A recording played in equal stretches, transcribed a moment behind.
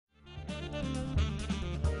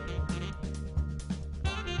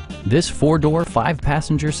This four-door,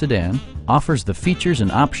 five-passenger sedan offers the features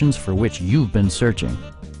and options for which you've been searching.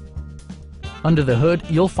 Under the hood,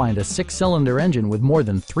 you'll find a six-cylinder engine with more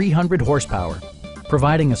than 300 horsepower,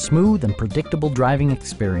 providing a smooth and predictable driving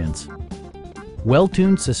experience.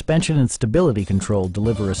 Well-tuned suspension and stability control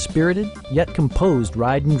deliver a spirited yet composed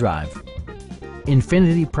ride and drive.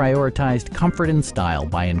 Infiniti prioritized comfort and style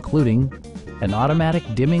by including an automatic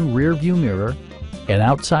dimming rear-view mirror, an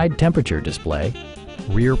outside temperature display,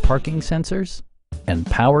 rear parking sensors, and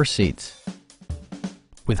power seats.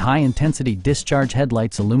 With high-intensity discharge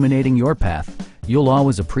headlights illuminating your path, you'll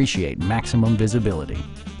always appreciate maximum visibility.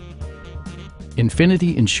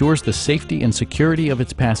 Infiniti ensures the safety and security of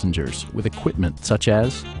its passengers with equipment such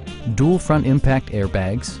as dual front impact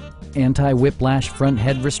airbags, anti-whiplash front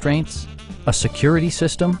head restraints, a security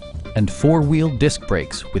system, and four-wheel disc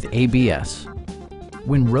brakes with ABS.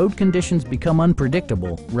 When road conditions become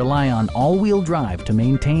unpredictable, rely on all-wheel drive to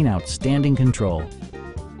maintain outstanding control.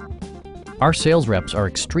 Our sales reps are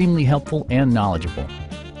extremely helpful and knowledgeable.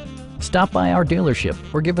 Stop by our dealership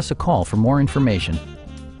or give us a call for more information.